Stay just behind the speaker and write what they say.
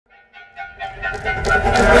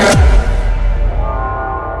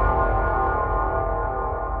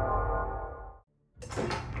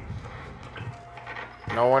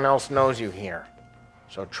else knows you here.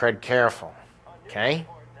 So tread careful, okay?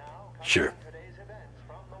 Sure.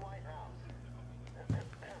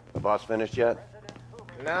 The boss finished yet?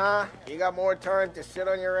 Nah, you got more time to sit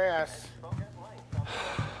on your ass.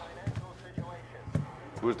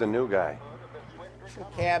 Who's the new guy? Some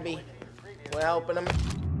cabbie. We're helping him.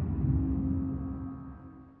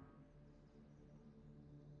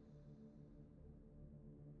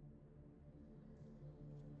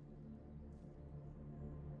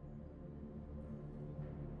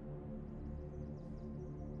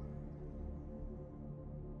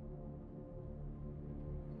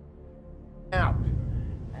 Out.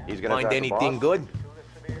 He's gonna Find drop the anything boss? good?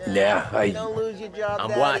 Yeah, Don't lose your job I'm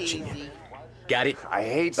that watching easy. you. Got it? I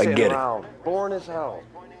hate I sitting get it. around. Boring as hell.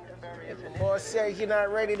 If the boss says you're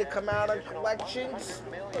not ready to come out on collections,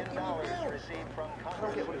 I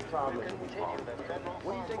don't get what his problem is.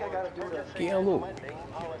 What do you think I gotta do to... Kielo.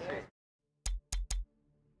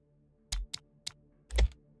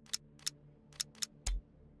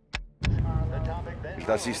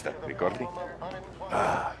 ¿Estás lista, Ricordi?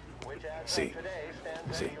 See.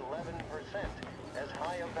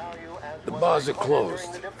 The bars are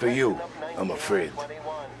closed. For you, I'm afraid.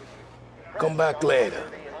 Come back later.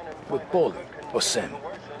 With Paulie or Sam.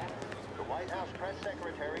 The White House Press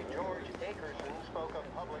Secretary George Akerson spoke of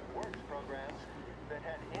public works programs that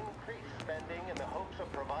had increased spending in the hopes of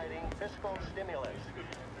providing fiscal stimulus.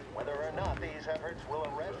 Whether or not these efforts will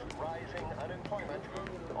arrest rising unemployment,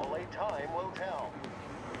 only time will tell.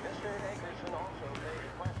 Mr. Akerson also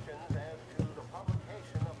raised questions as to the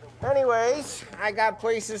publication of the... anyways, I got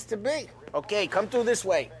places to be. Okay, come through this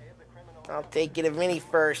way. I'll take you to Vinny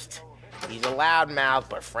first. He's a loudmouth,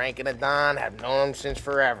 but Frank and the Don have known him since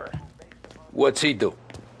forever. What's he do?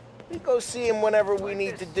 We go see him whenever we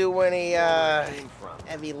need to do any,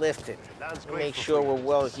 heavy lifting. Make sure we're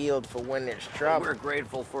well healed for when there's trouble. We're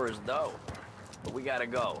grateful for his dough, but we gotta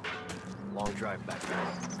go. Long drive back.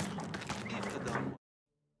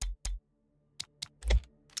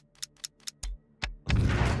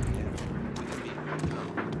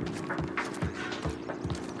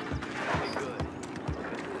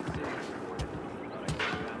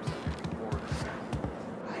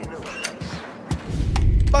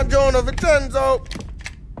 Buongiorno, Vincenzo!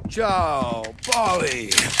 Ciao, Polly.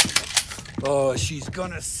 Oh, she's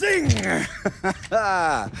gonna sing.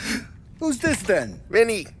 Who's this then?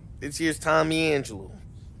 Vinny, this here's Tommy Angelo.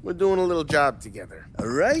 We're doing a little job together. All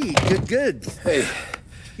right, good. Hey,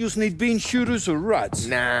 you need bean shooters or rods?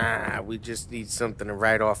 Nah, we just need something to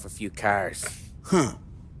write off a few cars. Huh.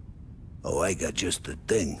 Oh, I got just the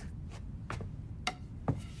thing.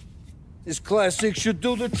 This classic should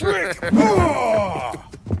do the trick. Oh!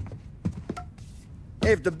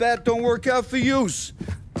 If the bat don't work out for use,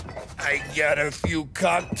 I got a few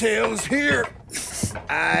cocktails here.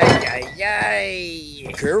 Ay.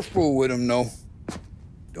 Careful with them, though.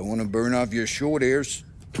 Don't want to burn off your short hairs.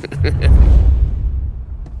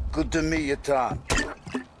 Good to meet you, Tom.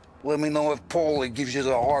 Let me know if Paulie gives you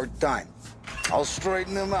a hard time. I'll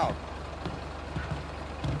straighten him out.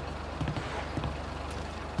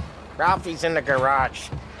 Ralphie's in the garage.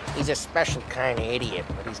 He's a special kind of idiot,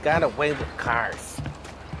 but he's got a way with cars.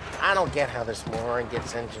 I don't get how this moron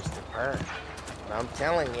gets engines to burn. But I'm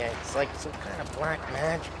telling you, it's like some kind of black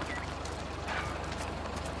magic.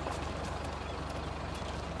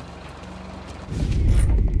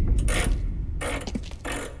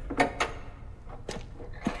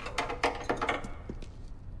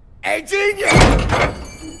 Hey, genius!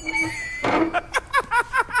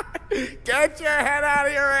 Get your head out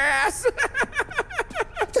of your ass!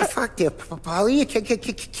 What the fuck there, Polly? You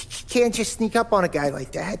can't just sneak up on a guy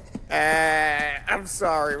like that. I'm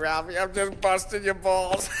sorry, Ralphie. I'm just busting your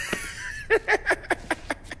balls.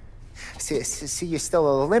 See, you're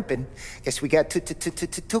still limping. Guess we got two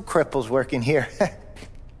cripples working here.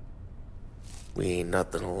 We ain't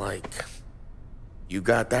nothing alike. You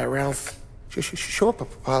got that, Ralph? Sure,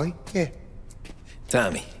 Polly. Yeah.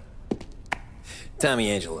 Tommy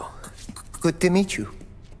Angelo. Good to meet you.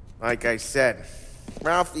 Like I said,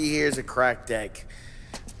 Ralphie here's a cracked egg.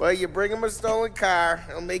 But you bring him a stolen car,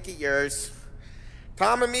 he'll make it yours.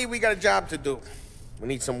 Tom and me, we got a job to do. We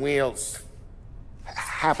need some wheels.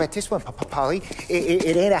 How about this one, Polly?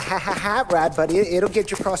 It ain't a hot rod, but it'll get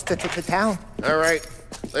you across to town. All right,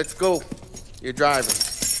 let's go. You're driving.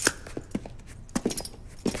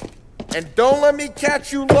 And don't let me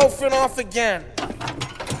catch you loafing off again.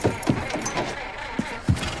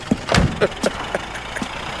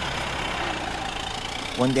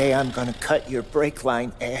 One day I'm gonna cut your brake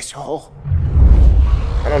line, asshole.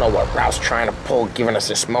 I don't know what Ralph's trying to pull giving us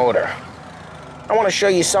this motor. I want to show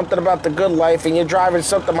you something about the good life, and you're driving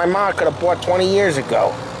something my mom could have bought 20 years ago.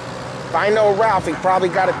 If I know Ralph, he probably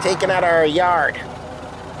got it taken out of our yard.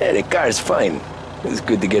 Yeah, the car's fine. It's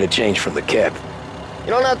good to get a change from the cab. You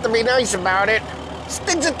don't have to be nice about it. This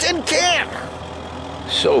thing's a tin can.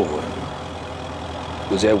 So,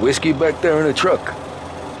 was that whiskey back there in the truck?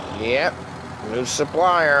 Yep, new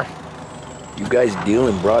supplier. You guys deal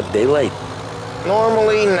in broad daylight?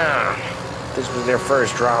 Normally, nah. This was their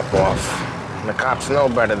first drop-off. And the cops know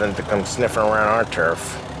better than to come sniffing around our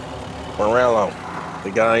turf. Morello,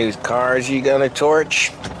 the guy whose cars you gonna torch,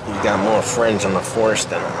 he's got more friends on the force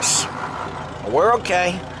than us. But we're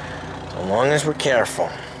okay, so long as we're careful.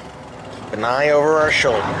 Keep an eye over our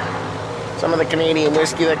shoulder. Some of the Canadian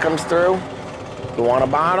whiskey that comes through, you want a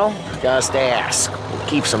bottle? Just ask. We'll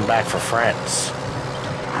keep some back for friends.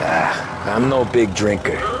 I'm no big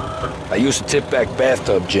drinker. I used to tip back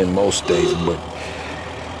bathtub gin most days, but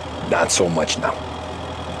not so much now.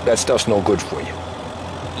 That stuff's no good for you.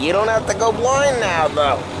 You don't have to go blind now,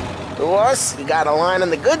 though. To us, you got a line on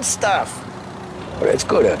the good stuff. Well, that's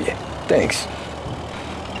good of you. Thanks.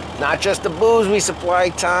 Not just the booze we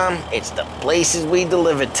supply, Tom. It's the places we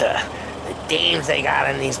deliver to. The dames they got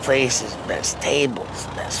in these places. Best tables,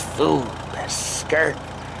 best food, best skirt.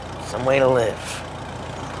 Some way to live.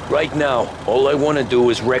 Right now, all I want to do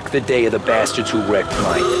is wreck the day of the bastards who wrecked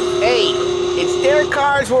mine. Hey, it's their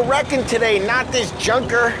cars we're wrecking today, not this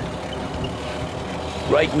junker.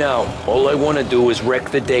 Right now, all I want to do is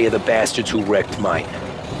wreck the day of the bastards who wrecked mine.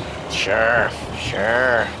 Sure.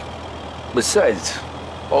 Besides,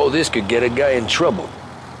 all this could get a guy in trouble.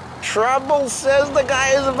 Trouble says the guy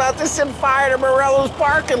is about to set fire to Morello's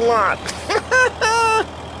parking lot.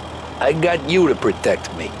 I got you to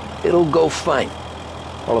protect me. It'll go fine.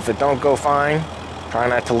 Well, if it don't go fine, try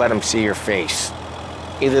not to let him see your face.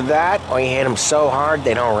 Either that, or you hit him so hard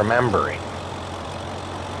they don't remember it.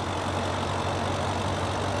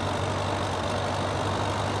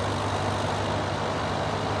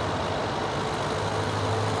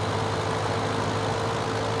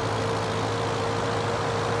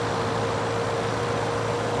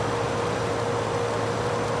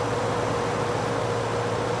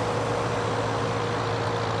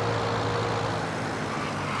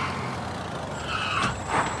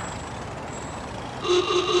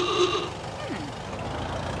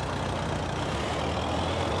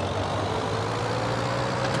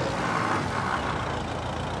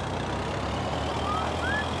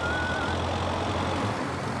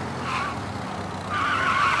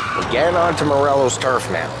 Getting onto Morello's turf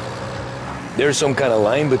now. There's some kind of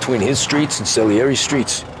line between his streets and Salieri's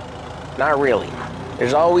streets? Not really.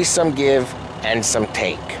 There's always some give and some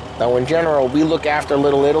take. Though in general, we look after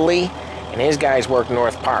Little Italy, and his guys work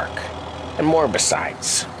North Park. And more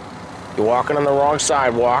besides. You're walking on the wrong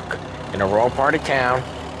sidewalk, in the wrong part of town,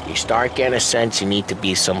 you start getting a sense you need to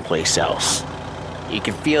be someplace else. You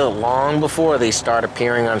can feel it long before they start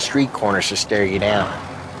appearing on street corners to stare you down.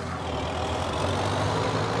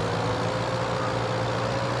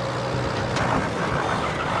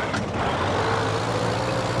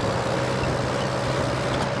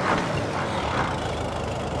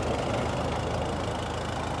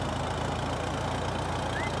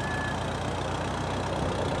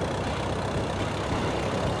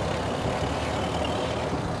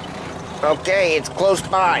 Okay, it's close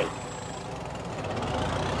by.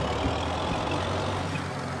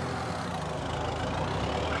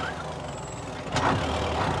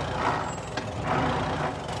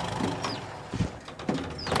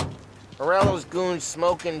 Morello's goons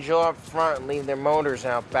smoke and jaw up front and leave their motors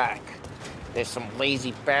out back. They're some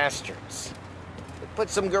lazy bastards. They put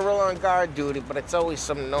some gorilla on guard duty, but it's always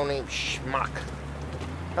some no-name schmuck.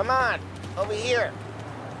 Come on, over here.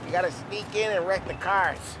 You gotta sneak in and wreck the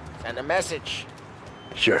cars. Send a message.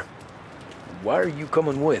 Sure. Why are you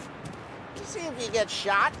coming with? See if you get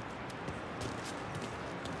shot.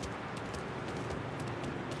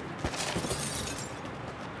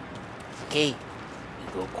 Okay, you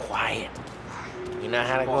go quiet. You know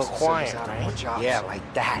how to go quiet, right? Yeah,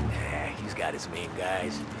 like that. He's got his main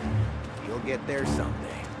guys. You'll get there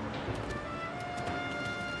someday.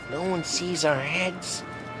 No one sees our heads.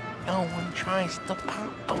 No one tries to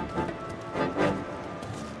pop them.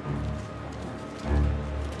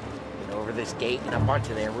 Get over this gate and up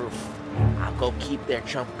onto their roof. I'll go keep their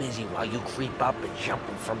chump busy while you creep up and jump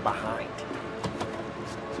them from behind.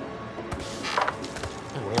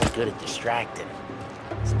 I'm really good at distracting.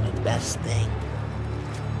 It's my best thing.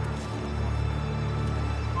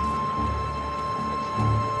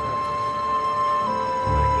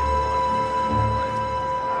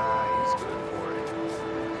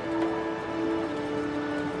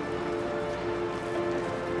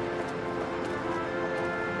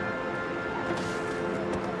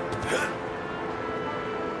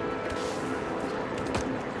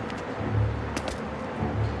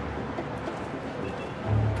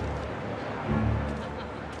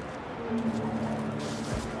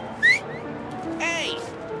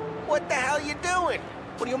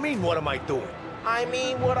 mean, what am I doing? I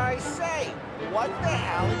mean what I say. What the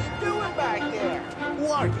hell are you doing back there? Who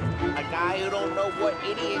are you? A guy who don't know what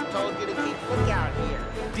idiot told you to keep lookout here.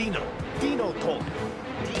 Dino. Dino told me.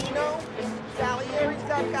 Dino? Salieri's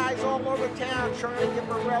got guys all over town trying to give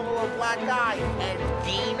Morello a black eye. And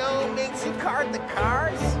Dino makes you card the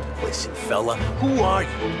cars? Listen, fella, who are you?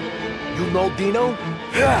 You know Dino?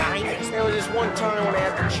 I guess there was this one time when I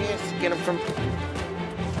had the chance to get him from...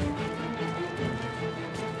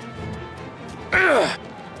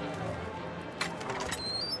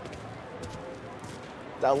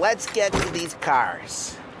 So let's get to these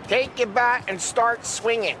cars. Take your bat and start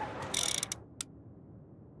swinging.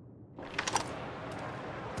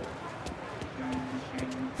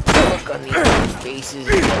 The look on these guys' faces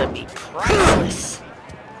is gonna be priceless.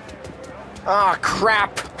 Oh,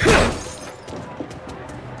 crap.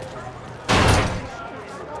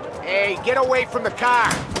 Hey, get away from the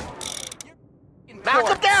car! Knock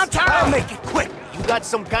him down, Tom! I'll make it quick. You got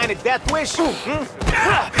some kind of death wish?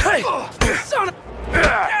 Hey! Son of...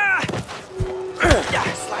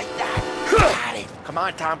 Just like that. Got it. Come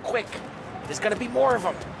on, Tom, quick. There's gonna be more of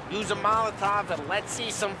them. Use a Molotov and let's see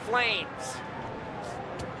some flames.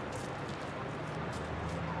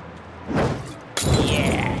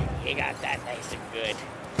 Yeah, you got that nice and good.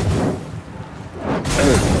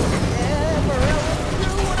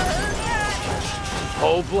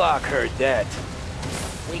 Whole block heard that.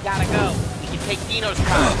 We gotta go. We can take Dino's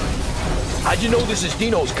car. How'd you know this is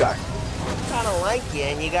Dino's car? Kinda like you,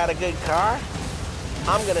 and you got a good car.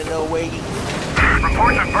 I'm gonna know where you...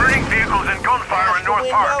 Reports of burning vehicles and gunfire in North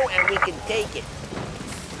Park. And we can take it.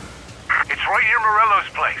 It's right near Morello's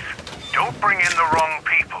place. Don't bring in the wrong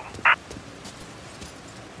people.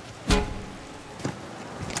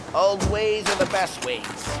 Old ways are the best ways.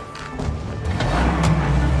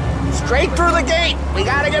 Straight through the gate! We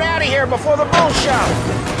gotta get out of here before the bull show!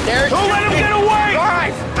 There's... Don't let him get away!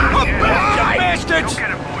 Drive! You bastards! Don't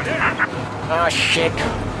get avoided. Oh, shit.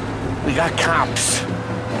 We got cops.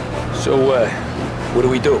 So, what do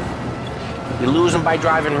we do? You lose them by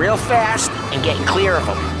driving real fast and getting clear of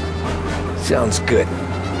them. Sounds good.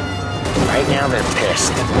 Right now they're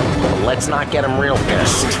pissed. But let's not get them real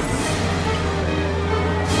pissed.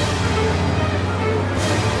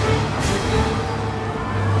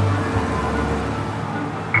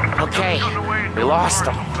 Okay, we lost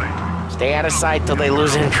them. Stay out of sight till they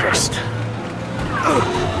lose interest.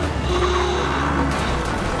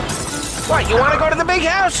 What, you want to go to the big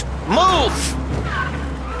house? Move!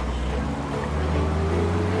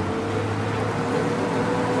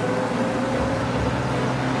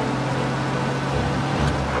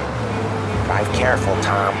 Drive careful,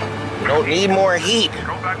 Tom. You don't need more heat.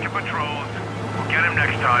 Go back to patrols. We'll get him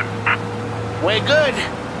next time. Way good.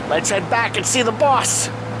 Let's head back and see the boss.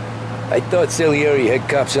 I thought Salieri had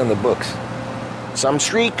cops on the books. Some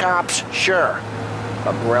street cops, sure.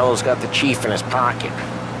 But Morello's got the chief in his pocket.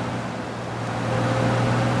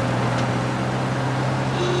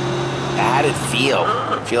 How'd it feel?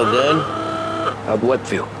 Feel good? How'd what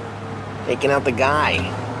feel? Taking out the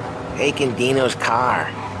guy. Taking Dino's car.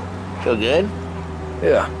 Feel good?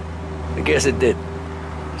 Yeah, I guess it did.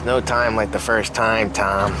 There's no time like the first time,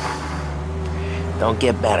 Tom. Don't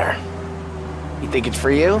get better. You think it's for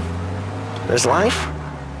you? This life?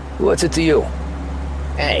 What's it to you?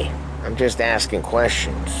 Hey, I'm just asking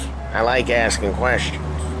questions. I like asking questions.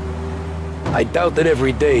 I doubt that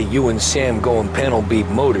every day you and Sam go and panel beat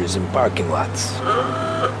motors in parking lots.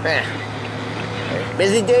 There's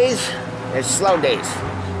busy days, there's slow days.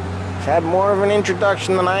 I've had more of an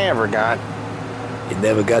introduction than I ever got. You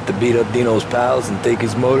never got to beat up Dino's pals and take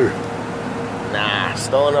his motor? Nah,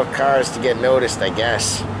 stole enough cars to get noticed, I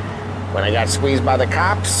guess. When I got squeezed by the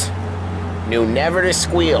cops, knew never to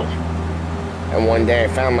squeal. And one day I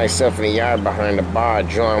found myself in a yard behind a bar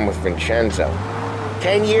drawn with Vincenzo.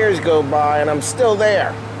 10 years go by and I'm still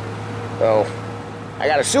there. So, I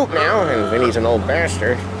got a suit now, and Vinny's an old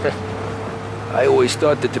bastard. I always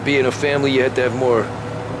thought that to be in a family you had to have more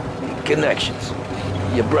connections.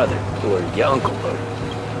 Your brother, or your uncle, or...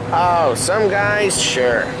 Oh, some guys,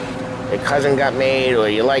 sure. Your cousin got made, or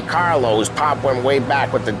you like Carlo, whose pop went way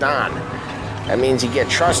back with the Don. That means you get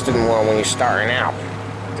trusted more when you're starting out.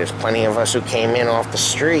 There's plenty of us who came in off the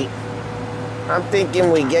street. I'm thinking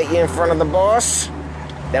we get you in front of the boss,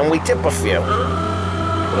 then we tip a few.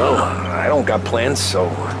 Well, I don't got plans, so...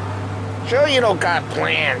 Sure you don't got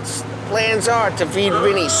plans. Plans are to feed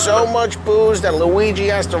Vinny so much booze that Luigi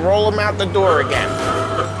has to roll him out the door again.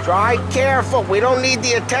 Drive careful, we don't need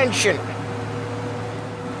the attention.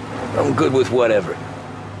 I'm good with whatever.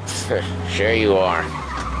 Sure you are.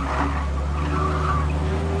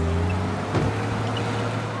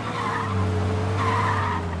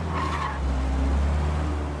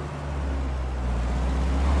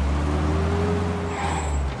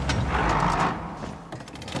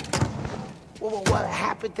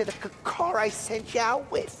 happened to the car I sent you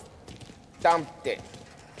out with? Dumped it.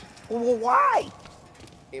 Well, why?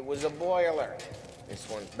 It was a boiler. This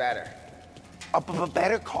one's better. A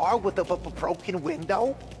better car with a broken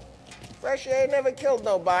window? Fresh air never killed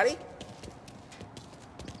nobody.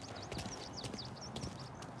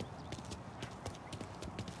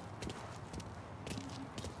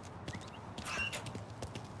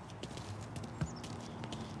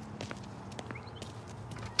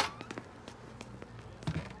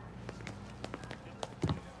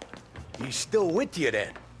 He's still with you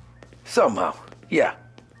then? Somehow, yeah.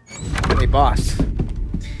 Hey, boss.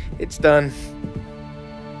 It's done.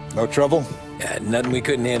 No trouble? Yeah, nothing we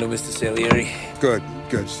couldn't handle, Mr. Salieri. Good,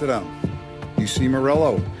 good. Sit down. You see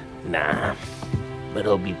Morello? Nah. But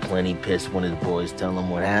he'll be plenty pissed when his boys tell him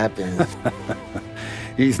what happened.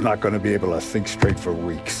 He's not going to be able to think straight for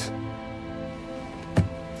weeks.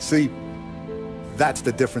 See, that's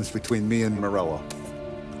the difference between me and Morello.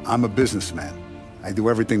 I'm a businessman. I do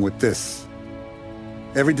everything with this.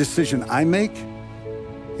 Every decision I make,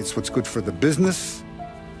 it's what's good for the business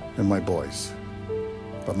and my boys.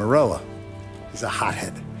 But Morello is a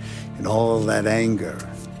hothead, and all that anger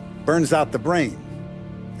burns out the brain.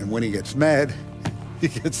 And when he gets mad, he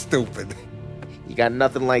gets stupid. You got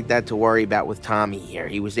nothing like that to worry about with Tommy here.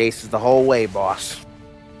 He was aces the whole way, boss.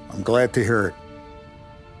 I'm glad to hear it.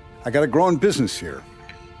 I got a growing business here.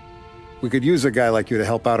 We could use a guy like you to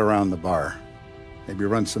help out around the bar. Maybe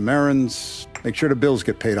run some errands, make sure the bills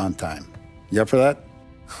get paid on time. You up for that?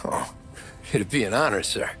 Oh, it'd be an honor,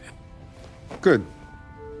 sir. Good.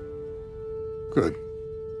 Good.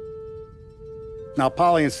 Now,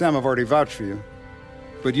 Polly and Sam have already vouched for you.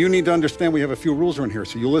 But you need to understand we have a few rules around here,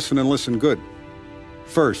 so you listen and listen good.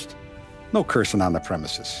 First, no cursing on the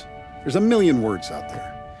premises. There's a million words out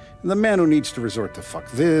there. And the man who needs to resort to fuck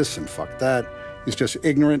this and fuck that is just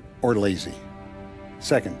ignorant or lazy.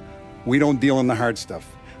 Second, we don't deal in the hard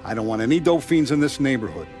stuff. I don't want any dope fiends in this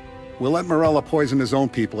neighborhood. We'll let Morello poison his own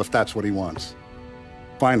people if that's what he wants.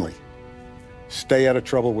 Finally, stay out of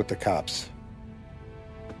trouble with the cops.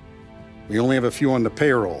 We only have a few on the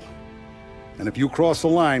payroll. And if you cross the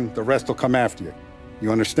line, the rest will come after you.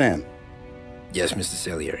 You understand? Yes, Mr.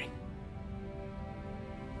 Salieri.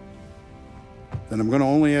 Then I'm going to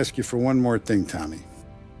only ask you for one more thing, Tommy.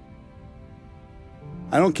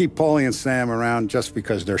 I don't keep Paulie and Sam around just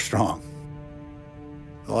because they're strong.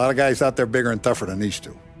 A lot of guys out there bigger and tougher than these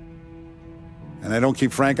two. And I don't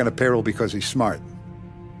keep Frank on the payroll because he's smart.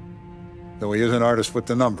 Though he is an artist with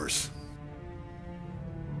the numbers.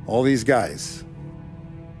 All these guys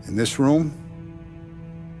in this room,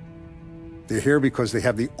 they're here because they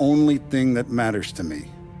have the only thing that matters to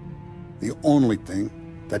me. The only thing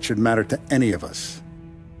that should matter to any of us.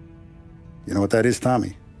 You know what that is,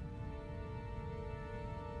 Tommy?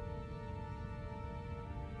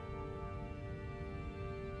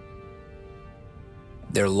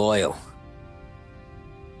 They're loyal.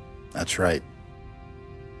 That's right.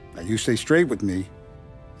 Now you stay straight with me,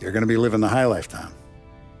 you're gonna be living the high life, Tom.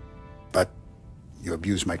 But you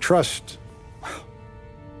abuse my trust.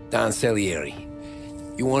 Don Salieri,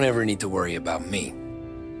 you won't ever need to worry about me.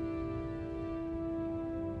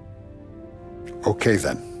 Okay,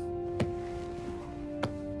 then.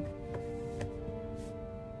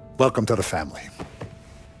 Welcome to the family.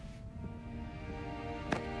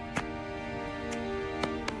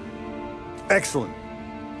 Excellent.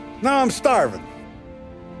 Now I'm starving.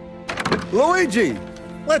 Luigi,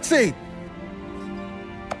 let's eat.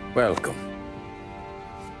 Welcome.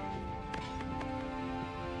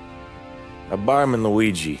 A barman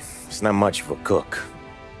Luigi is not much of a cook.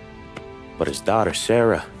 But his daughter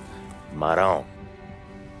Sarah, Maron.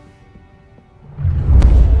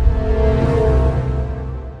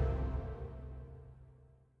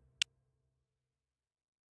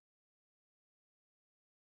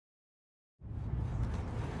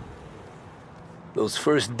 Those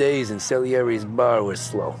first days in Salieri's bar were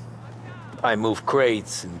slow. I moved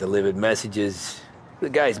crates and delivered messages. The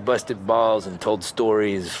guys busted balls and told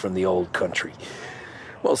stories from the old country.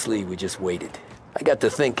 Mostly, we just waited. I got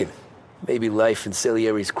to thinking, maybe life in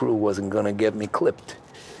Salieri's crew wasn't gonna get me clipped.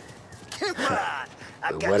 Come on!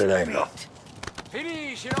 But what did I know?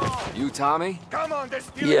 You, Tommy? Come on, there's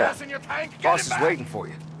still Yeah. gas in your tank. Get Boss it is back. waiting for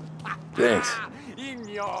you. Thanks.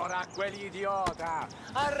 Ignora quell'idiota!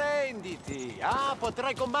 Arrenditi! Ah,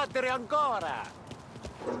 potrai combattere ancora!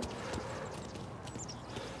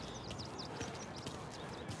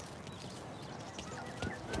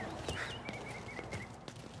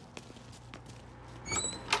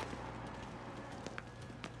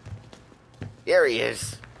 There he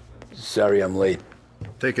is. Sorry I'm late.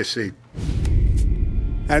 Take a seat.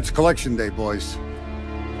 And it's collection day, boys.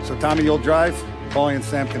 So Tommy, you'll drive. Paulie and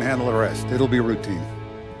Sam can handle the rest. It'll be routine.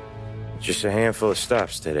 Just a handful of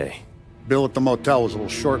stops today. Bill at the motel was a little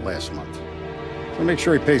short last month. So make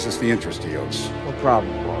sure he pays us the interest he owes. No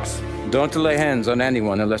problem, boss. Don't lay hands on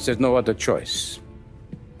anyone unless there's no other choice.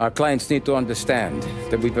 Our clients need to understand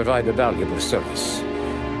that we provide a valuable service.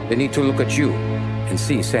 They need to look at you and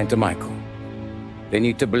see Santa Michael. They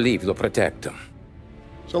need to believe you'll protect them.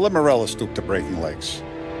 So let Morella stoop to breaking legs.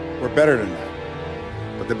 We're better than that.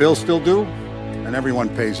 But the bill's still due, and everyone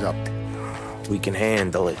pays up. We can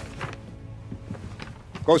handle it.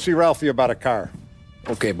 Go see Ralphie about a car.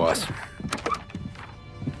 Okay, boss.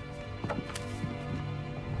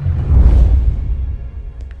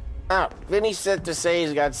 Oh, Vinny said to say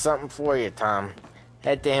he's got something for you, Tom.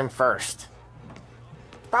 Head to him first.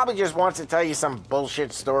 Probably just wants to tell you some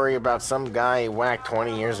bullshit story about some guy he whacked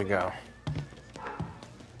 20 years ago.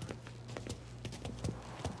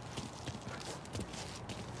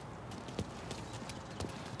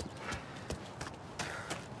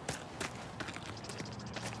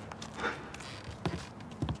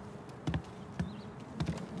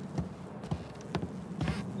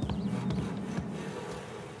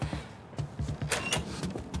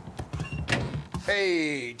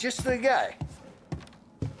 Hey, just the guy.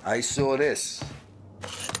 I saw this,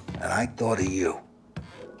 and I thought of you.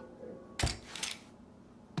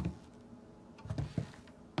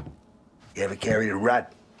 You ever carried a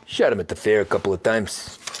rat? Shot him at the fair a couple of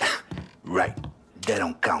times. Right. That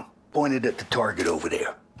don't count. Pointed at the target over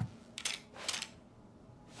there.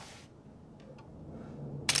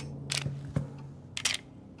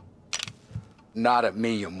 Not at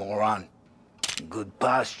me, you moron. Good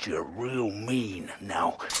posture, real mean.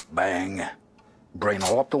 Now, bang. Brain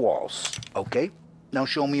all up the walls, okay? Now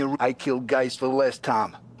show me a... I killed guys for the last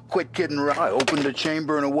time. Quit kidding around. I open the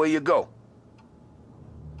chamber and away you go.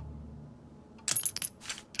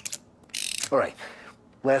 All right,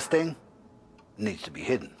 last thing, needs to be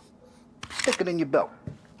hidden. Stick it in your belt.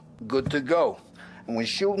 Good to go. And when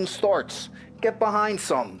shooting starts, get behind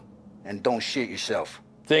something and don't shit yourself.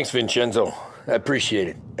 Thanks, Vincenzo. I appreciate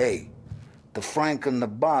it. Hey, the Frank and the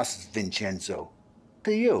boss is Vincenzo.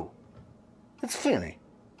 To you, it's Finny.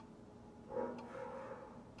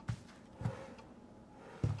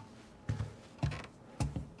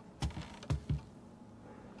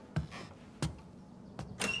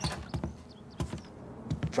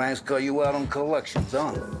 Frank's got you out on collections,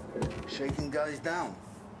 huh? Shaking guys down.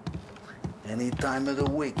 Any time of the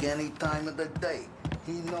week, any time of the day.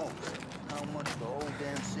 He knows how much the whole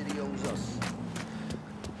damn city owes us.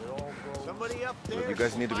 Somebody up there. Look, you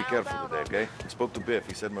guys need to be careful today, okay? I spoke to Biff.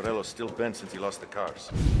 He said Morello's still bent since he lost the cars.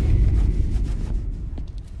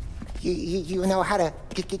 You know how to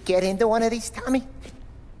get into one of these, Tommy?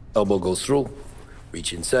 Elbow goes through.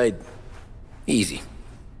 Reach inside. Easy.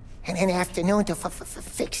 And an afternoon to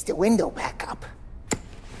fix the window back up.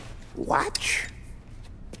 Watch.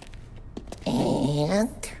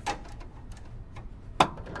 And...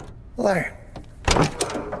 learn.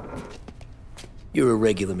 You're a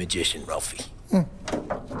regular magician, Ralphie.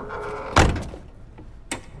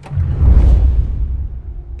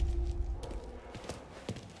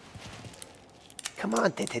 Come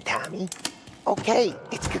on, Tommy. Okay,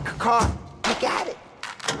 it's caught. You got it.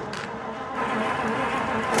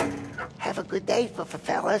 Have a good day,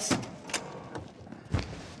 fellas.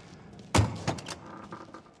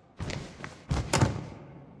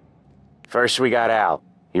 First we got Al.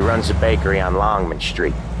 He runs a bakery on Longman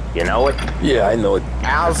Street. You know it? Yeah, I know it.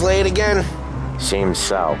 Al's late again? Seems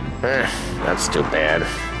so. That's too bad.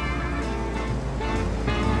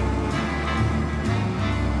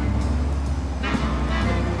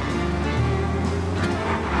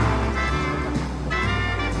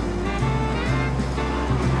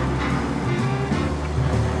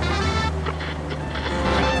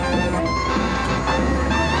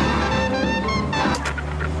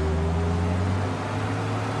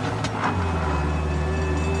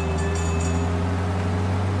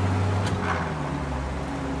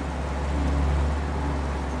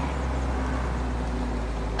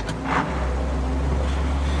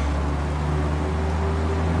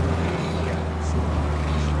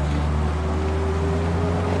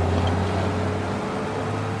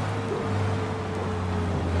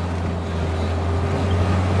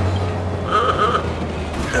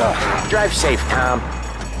 Drive safe, Tom.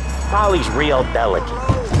 Polly's real delicate.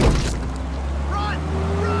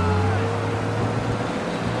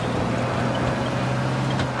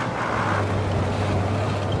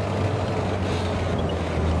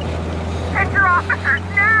 Send your officers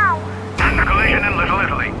now! There's a collision in Little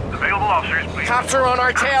Italy. Available officers, please. Cops are on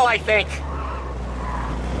our tail, I think.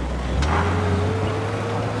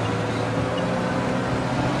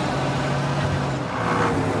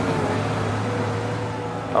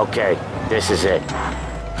 Okay, this is it.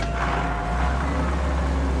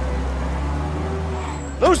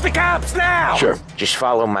 Lose the cops now! Sure, just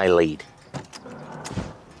follow my lead.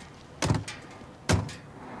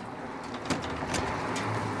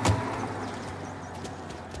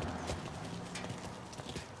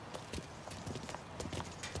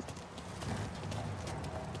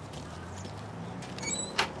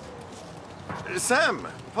 Sam,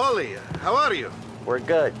 Polly, how are you? We're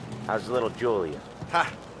good. How's little Julia?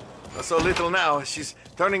 Ha! So little now, she's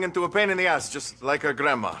turning into a pain in the ass, just like her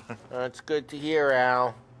grandma. That's good to hear,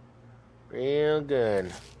 Al. Real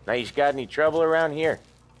good. Now, you got any trouble around here?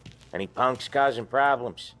 Any punks causing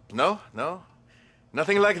problems? No.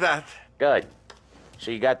 Nothing like that. Good.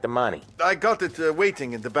 So you got the money? I got it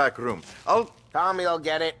waiting in the back room. Tommy'll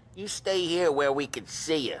get it. You stay here where we can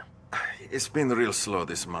see you. It's been real slow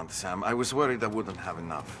this month, Sam. I was worried I wouldn't have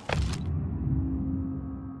enough.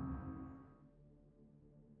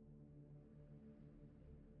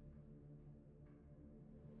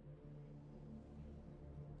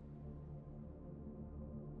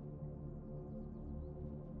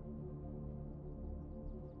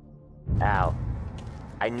 Al,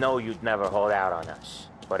 I know you'd never hold out on us,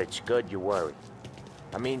 but it's good you're worried.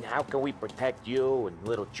 I mean, how can we protect you and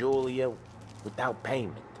little Julia without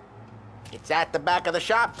payment? It's at the back of the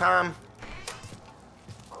shop, Tom.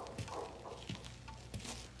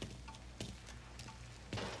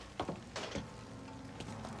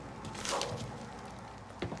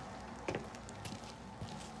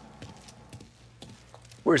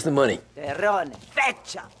 Where's the money? Terrone,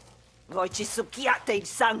 feccia! Voi ci succhiate il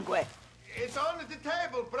sangue! It's on the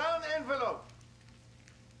table, brown envelope.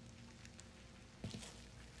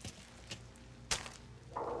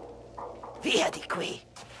 Via di qui!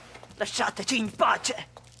 Lasciateci in pace!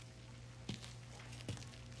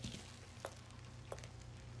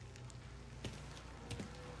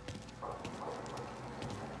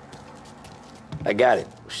 I got it.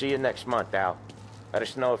 We'll see you next month, Al. Let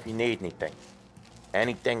us know if you need anything.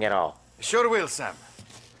 Anything at all. Sure will, Sam.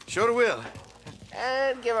 Sure will.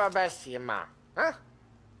 And give our best to your mom, huh?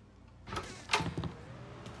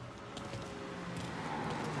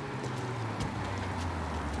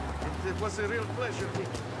 It was a real pleasure.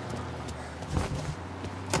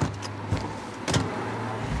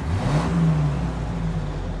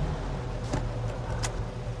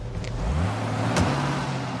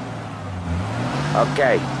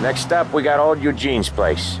 Okay, next up we got old Eugene's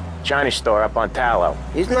place. China store up on Tallow.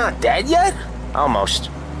 He's not dead yet? Almost.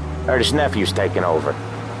 Heard his nephew's taking over.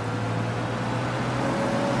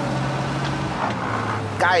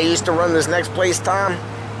 Guy who used to run this next place, Tom,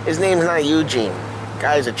 his name's not Eugene.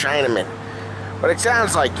 Guy's a Chinaman. But it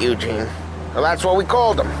sounds like Eugene. Well, that's what we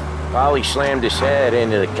called him. Polly slammed his head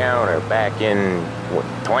into the counter back in, what,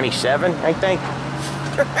 27, I think?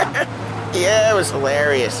 Yeah, it was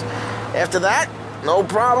hilarious. After that, no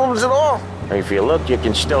problems at all. If you look, you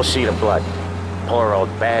can still see the blood. Poor old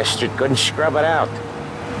bastard couldn't scrub it out.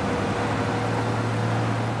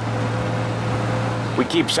 We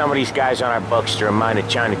keep some of these guys on our books to remind the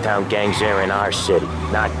Chinatown gangs they're in our city,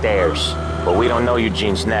 not theirs. But we don't know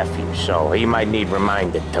Eugene's nephew, so he might need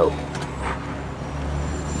reminded too.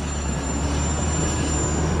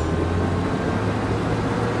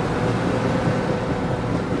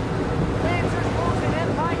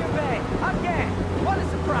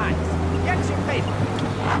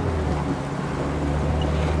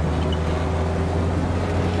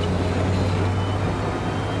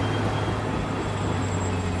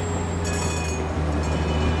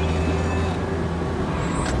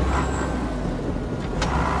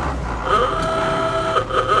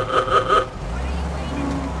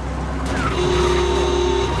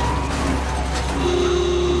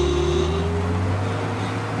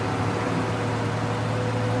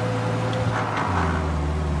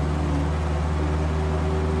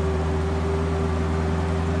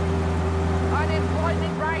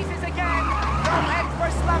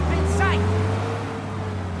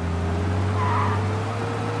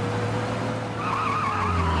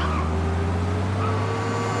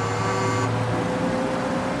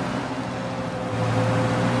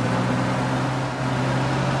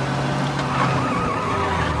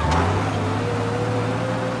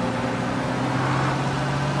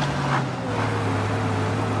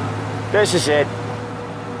 This is it.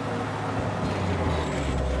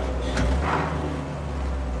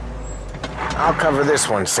 I'll cover this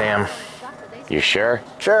one, Sam. You sure?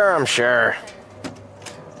 Sure, I'm sure.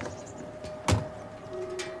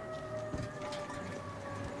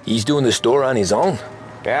 He's doing the store on his own?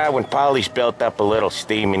 Yeah, when Polly's built up a little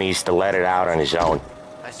steam, he needs to let it out on his own.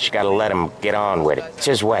 Just gotta let him get on with it. It's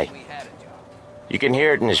his way. You can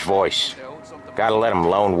hear it in his voice. Gotta let him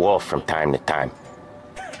lone wolf from time to time.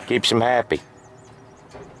 Keeps him happy.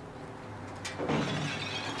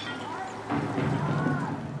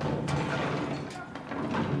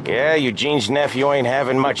 Yeah, Eugene's nephew ain't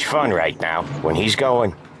having much fun right now. When he's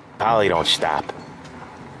going, Polly don't stop.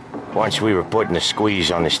 Once we were putting a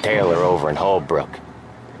squeeze on this tailor over in Holbrook.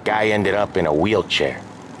 Guy ended up in a wheelchair.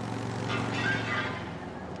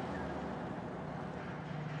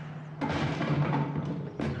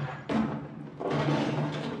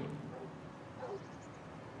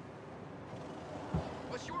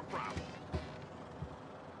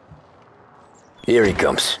 Here he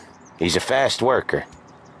comes. He's a fast worker.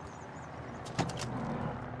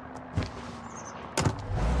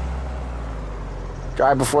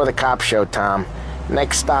 Drive before the cop show, Tom.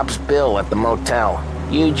 Next stop's Bill at the motel.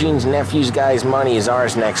 Eugene's nephew's guy's money is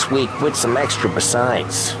ours next week, with some extra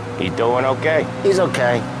besides. He doing okay? He's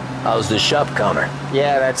okay. How's the shop counter?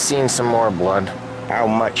 Yeah, that's seen some more blood. How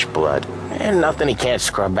much blood? And nothing he can't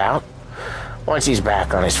scrub out. Once he's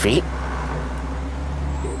back on his feet.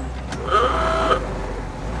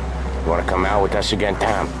 You wanna come out with us again,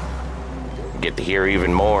 Tom? Get to hear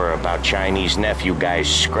even more about Chinese nephew guys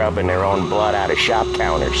scrubbing their own blood out of shop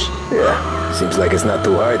counters. Yeah, seems like it's not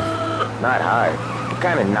too hard. Not hard.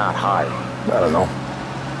 Kinda not hard. I don't know.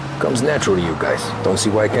 Comes natural to you guys. Don't see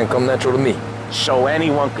why it can't come natural to me. So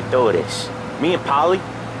anyone could do this. Me and Polly,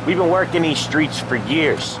 we've been working these streets for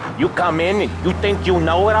years. You come in and you think you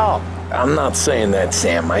know it all. I'm not saying that,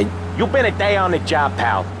 Sam. You've been a day on the job,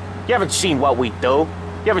 pal. You haven't seen what we do.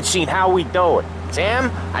 You haven't seen how we do it.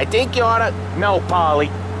 Sam, I think you oughta... No,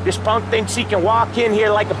 Polly. This punk thinks he can walk in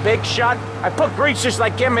here like a big shot. I put greasers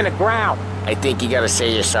like him in the ground. I think you gotta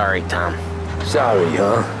say you're sorry, Tom. Sorry,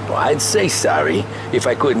 huh? Well, I'd say sorry if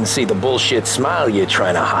I couldn't see the bullshit smile you're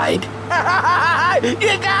trying to hide.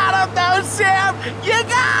 You got him, though, Sam! You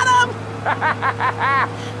got him!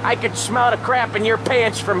 I could smell the crap in your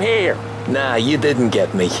pants from here. Nah, you didn't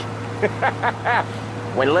get me.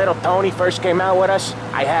 When little Tony first came out with us,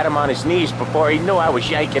 I had him on his knees before he knew I was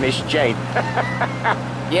yanking his chain.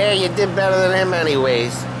 Yeah, you did better than him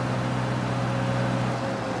anyways.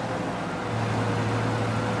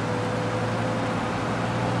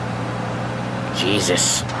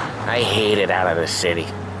 Jesus, I hate it out of the city.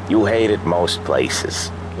 You hate it most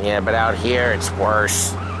places. Yeah, but out here, it's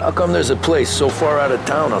worse. How come there's a place so far out of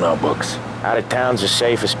town on our books? Out of town's the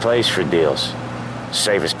safest place for deals. The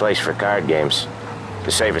safest place for card games.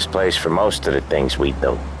 The safest place for most of the things we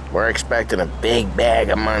do. We're expecting a big bag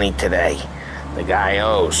of money today. The guy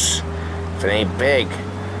owes. If it ain't big,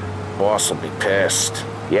 boss will be pissed.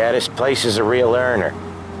 Yeah, this place is a real earner.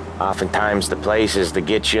 Oftentimes the places that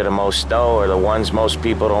get you the most dough are the ones most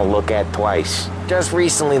people don't look at twice. Just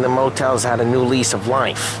recently, the motel's had a new lease of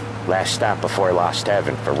life. Last stop before Lost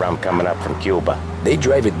Heaven for rum coming up from Cuba. They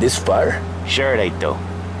drive it this far? Sure they do.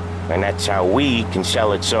 And that's how we can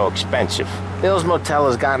sell it so expensive. Bill's motel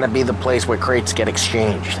has gotten to be the place where crates get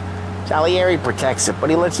exchanged. Salieri protects it,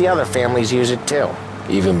 but he lets the other families use it too.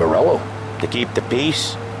 Even Morello? To keep the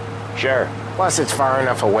peace? Sure. Plus, it's far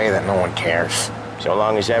enough away that no one cares. So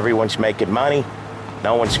long as everyone's making money,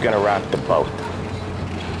 no one's gonna rock the boat.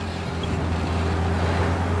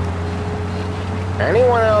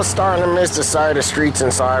 Anyone else starting to miss the side of streets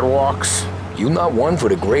and sidewalks? You not one for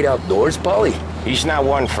the great outdoors, Polly? He's not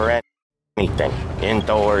one for anything.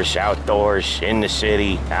 Indoors, outdoors, in the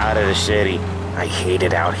city, out of the city. I hate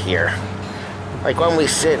it out here. Like when we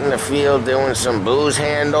sit in the field doing some booze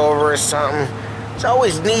handover or something. It's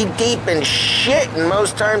always knee-deep in shit, and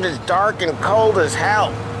most times it's dark and cold as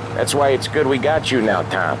hell. That's why it's good we got you now,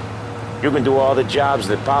 Tom. You can do all the jobs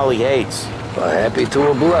that Polly hates. Well, happy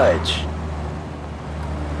to oblige.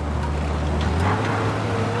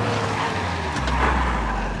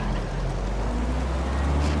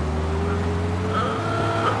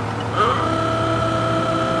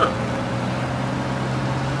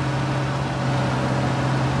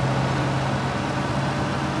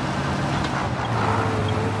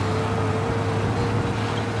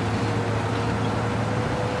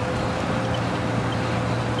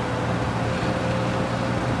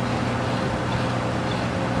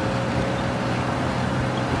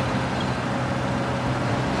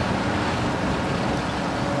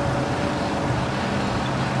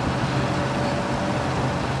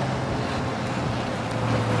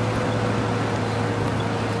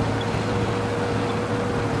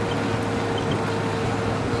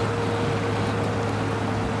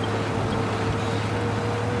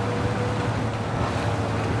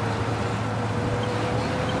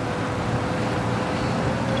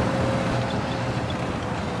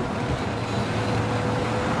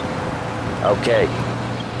 Okay,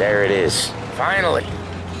 there it is. Finally.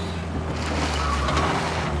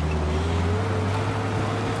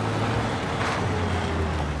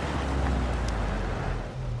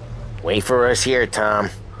 Wait for us here, Tom.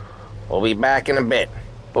 We'll be back in a bit.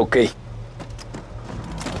 Okay.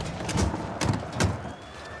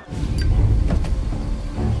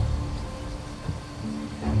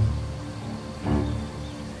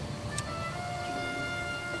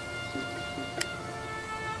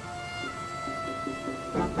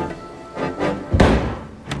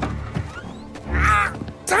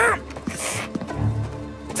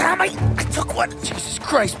 I took one. Jesus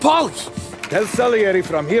Christ, Paulie! Tell Salieri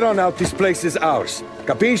from here on out this place is ours.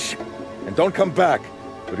 Capiche? And don't come back,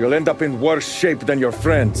 or you'll end up in worse shape than your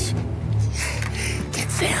friends.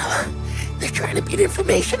 Get Sam. They're trying to beat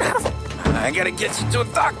information out of him. I gotta get you to a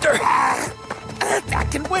doctor. I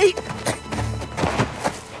can wait.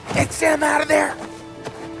 Get Sam out of there.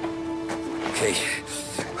 Okay.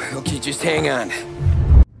 Okay, just hang on.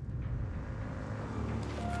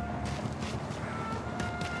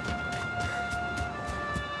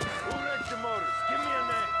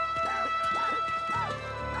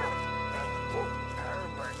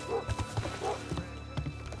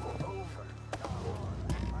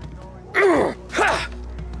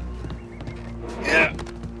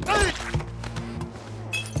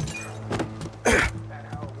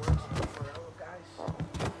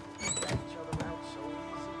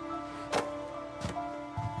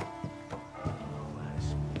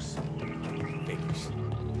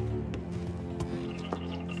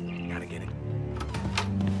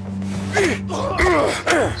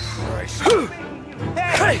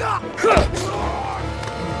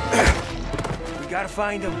 We gotta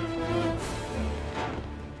find him.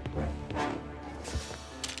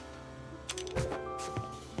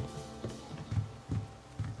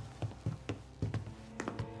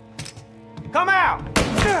 Come out!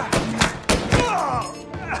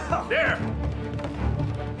 There!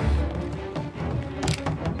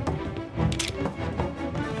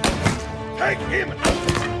 Take him!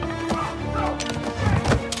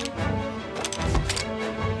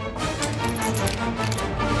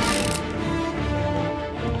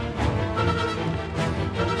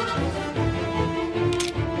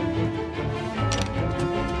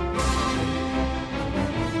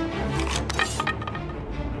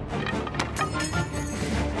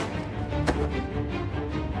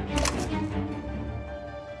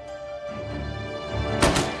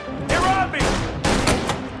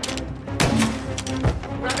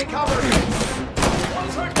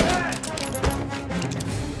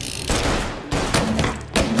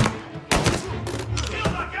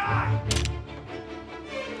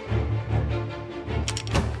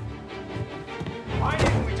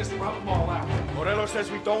 Says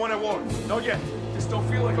we don't want a war. Not yet. This don't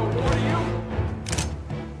feel like a war to you?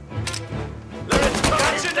 Let's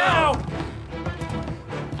got you now!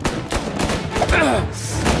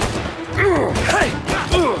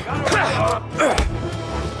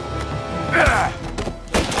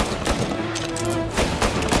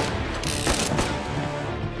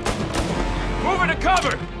 Move into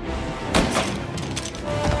cover!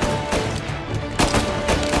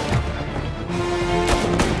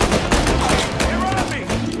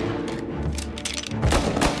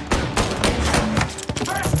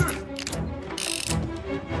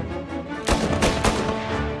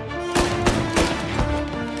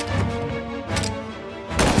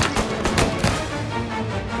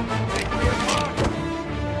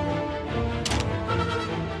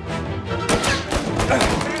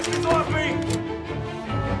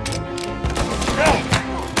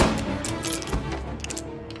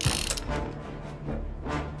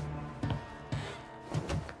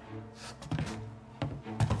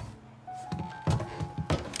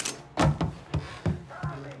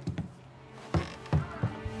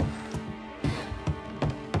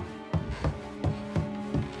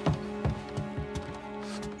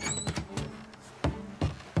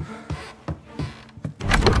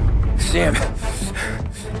 Sam,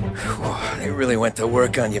 they really went to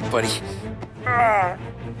work on you, buddy.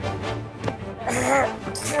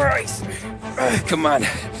 Christ. Come on,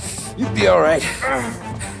 you'll be all right.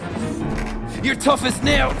 You're tough as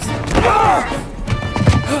nails. Oh,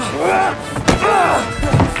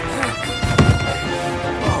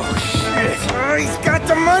 shit. Oh, he's got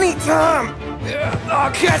the money, Tom.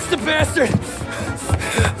 Oh, catch the bastard.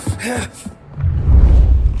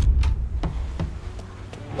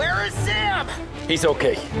 Where is Sam? He's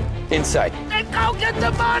okay. Inside. Then go get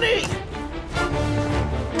the money!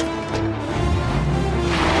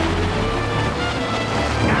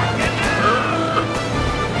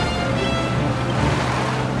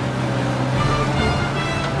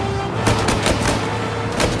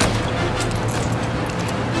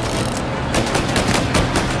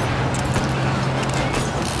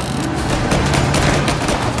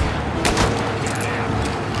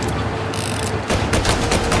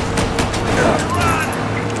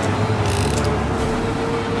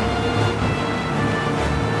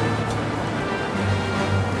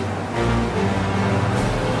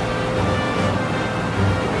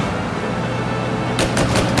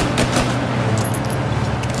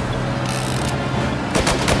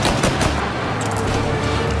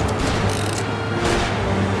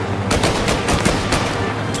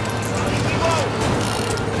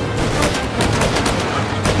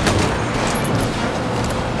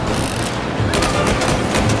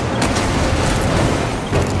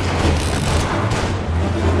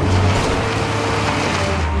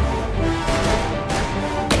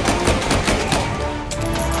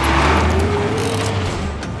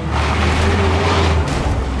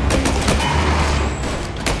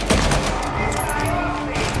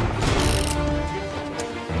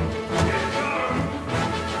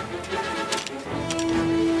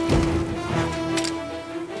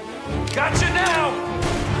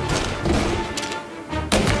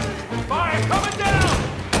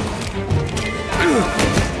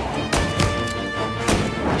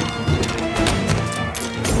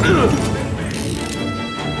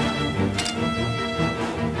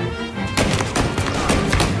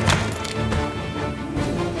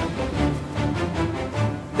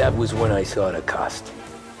 That was when I saw the cost.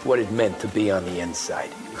 What it meant to be on the inside.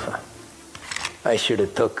 I should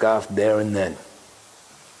have took off there and then.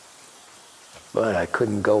 But I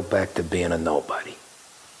couldn't go back to being a nobody.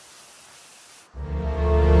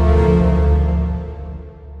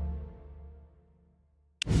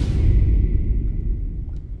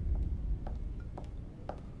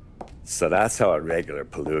 So that's how a regular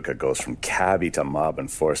palooka goes from cabbie to mob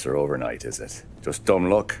enforcer overnight, is it? Just dumb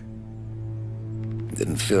luck?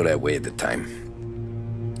 Didn't feel that way at the time.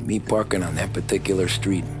 Me parking on that particular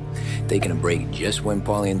street, taking a break just when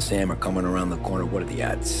Paulie and Sam are coming around the corner, what are the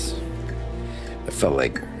odds? It felt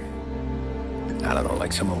like, I don't know,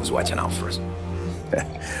 like someone was watching out for us.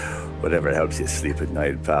 Whatever helps you sleep at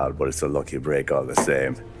night, pal, but it's a lucky break all the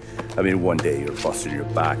same. I mean, one day you're busting your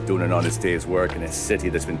back, doing an honest day's work in a city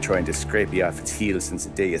that's been trying to scrape you off its heels since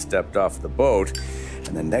the day you stepped off the boat,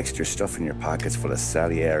 and the next you're stuffing your pockets full of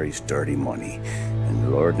Salieri's dirty money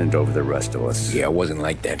and lording it over the rest of us. Yeah, it wasn't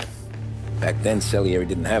like that. Back then, Salieri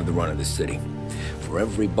didn't have the run of the city. For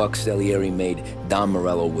every buck Salieri made, Don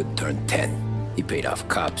Morello would turn 10. He paid off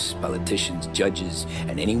cops, politicians, judges,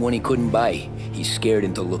 and anyone he couldn't buy, he scared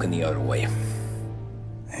into looking the other way.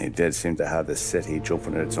 He did seem to have the city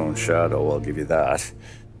jumping at its own shadow, I'll give you that.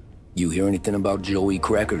 You hear anything about Joey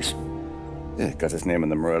Crackers? Yeah, got his name in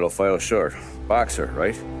the Morello file, sure. Boxer,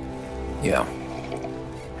 right? Yeah,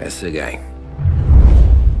 that's the guy.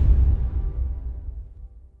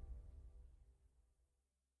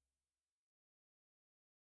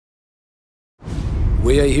 The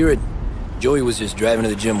way I hear it, Joey was just driving to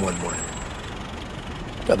the gym one morning.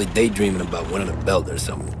 Probably daydreaming about winning a belt or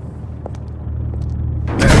something.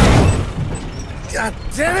 God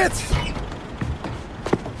damn it!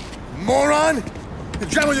 Moron! You're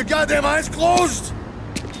driving with your goddamn eyes closed?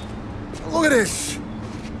 Look at this!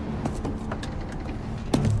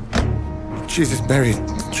 Jesus, Mary,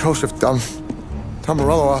 Joseph, Tom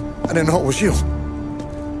Morello, I didn't know it was you.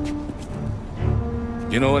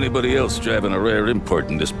 You know anybody else driving a rare import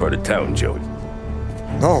in this part of town, Joey?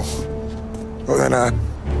 No. Well then,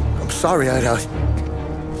 I'm sorry, I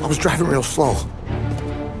was driving real slow.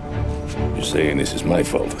 You're saying this is my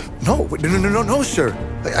fault? No, sir.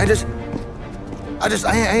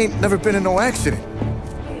 I ain't never been in no accident.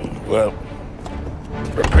 Well,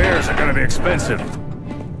 repairs are gonna be expensive.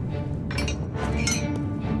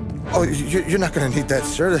 Oh, you're not gonna need that,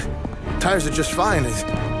 sir. The tires are just fine.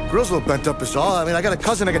 The grill's a little bent up is all. I mean, I got a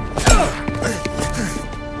cousin I can...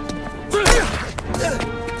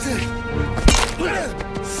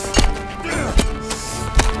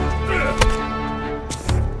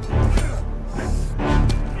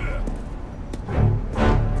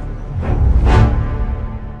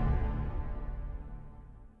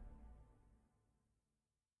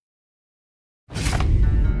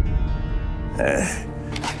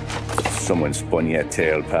 Someone spun you a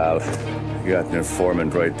tale, pal. You got an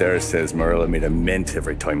informant right there says Morello made a mint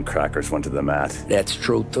every time Crackers went to the mat. That's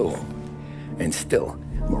true, too. And still,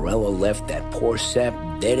 Morello left that poor sap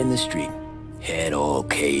dead in the street. Head all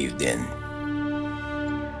caved in.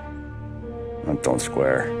 That don't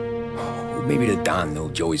square. Well, maybe the Don knew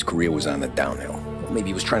Joey's career was on the downhill. Or maybe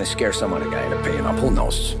he was trying to scare some other guy into paying up. Who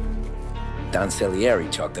knows? Don Salieri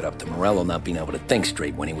chalked it up to Morello not being able to think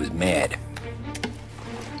straight when he was mad.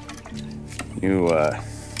 You,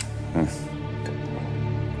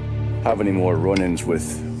 have any more run-ins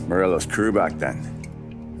with Morello's crew back then?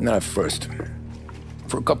 Not at first.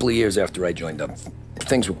 For a couple of years after I joined up,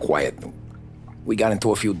 things were quiet. We got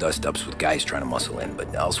into a few dust-ups with guys trying to muscle in,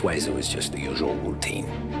 but elsewise it was just the usual routine.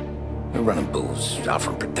 We were running booze,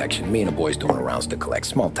 offering protection, me and the boys doing rounds to collect,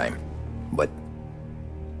 small time. But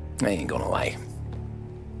I ain't gonna lie.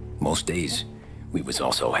 Most days, we was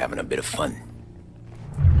also having a bit of fun.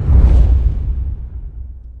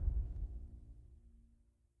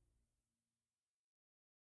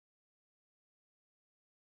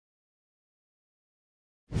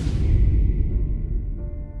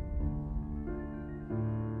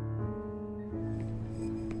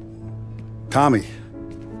 Tommy,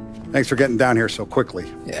 thanks for getting down here so quickly.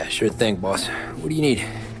 Yeah, sure thing, boss. What do you need?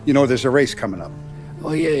 You know, there's a race coming up.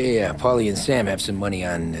 Oh, yeah. Paulie and Sam have some money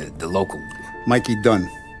on the local. Mikey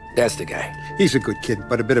Dunn. That's the guy. He's a good kid,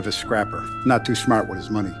 but a bit of a scrapper. Not too smart with his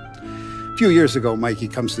money. A few years ago, Mikey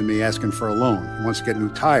comes to me asking for a loan. He wants to get new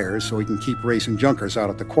tires so he can keep racing junkers out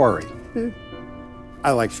at the quarry.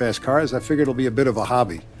 I like fast cars. I figured it'll be a bit of a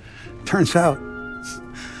hobby. Turns out,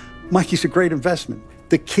 Mikey's a great investment.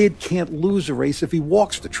 The kid can't lose a race if he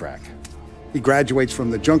walks the track. He graduates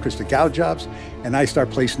from the junkers to gal jobs, and I start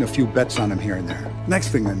placing a few bets on him here and there. Next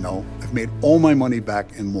thing I know, I've made all my money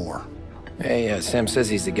back and more. Hey, Sam says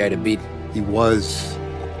he's the guy to beat. He was.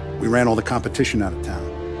 We ran all the competition out of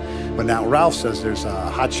town. But now Ralph says there's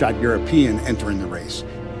a hotshot European entering the race.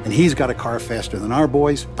 And he's got a car faster than our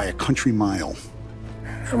boys by a country mile.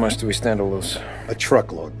 How much do we stand to lose? A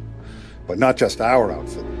truckload. But not just our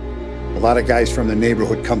outfit. A lot of guys from the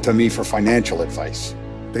neighborhood come to me for financial advice.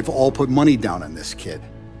 They've all put money down on this kid.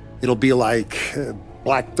 It'll be like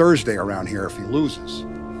Black Thursday around here if he loses.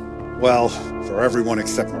 Well, for everyone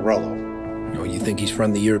except Morello. Oh, you think he's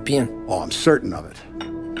from the European? Oh, I'm certain of it.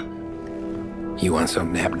 You want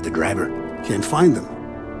something to happen to the driver? Can't find him.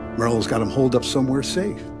 Morello's got him holed up somewhere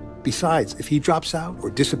safe. Besides, if he drops out or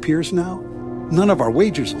disappears now, none of our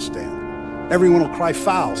wagers will stand. Everyone will cry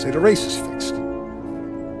foul, say the race is fixed.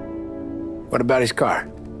 What about his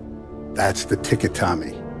car? That's the ticket,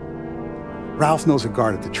 Tommy. Ralph knows a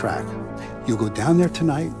guard at the track. You go down there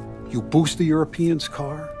tonight, you boost the European's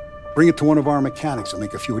car, bring it to one of our mechanics, and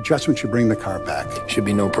make a few adjustments, you bring the car back. Should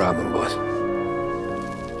be no problem, boss.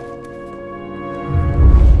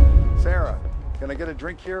 Sarah, can I get a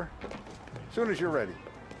drink here? As soon as you're ready.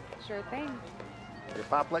 Sure thing. Your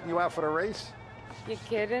pop letting you out for the race? You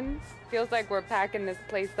kidding? Feels like we're packing this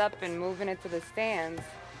place up and moving it to the stands.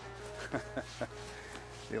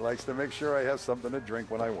 He likes to make sure I have something to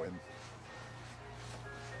drink when I win.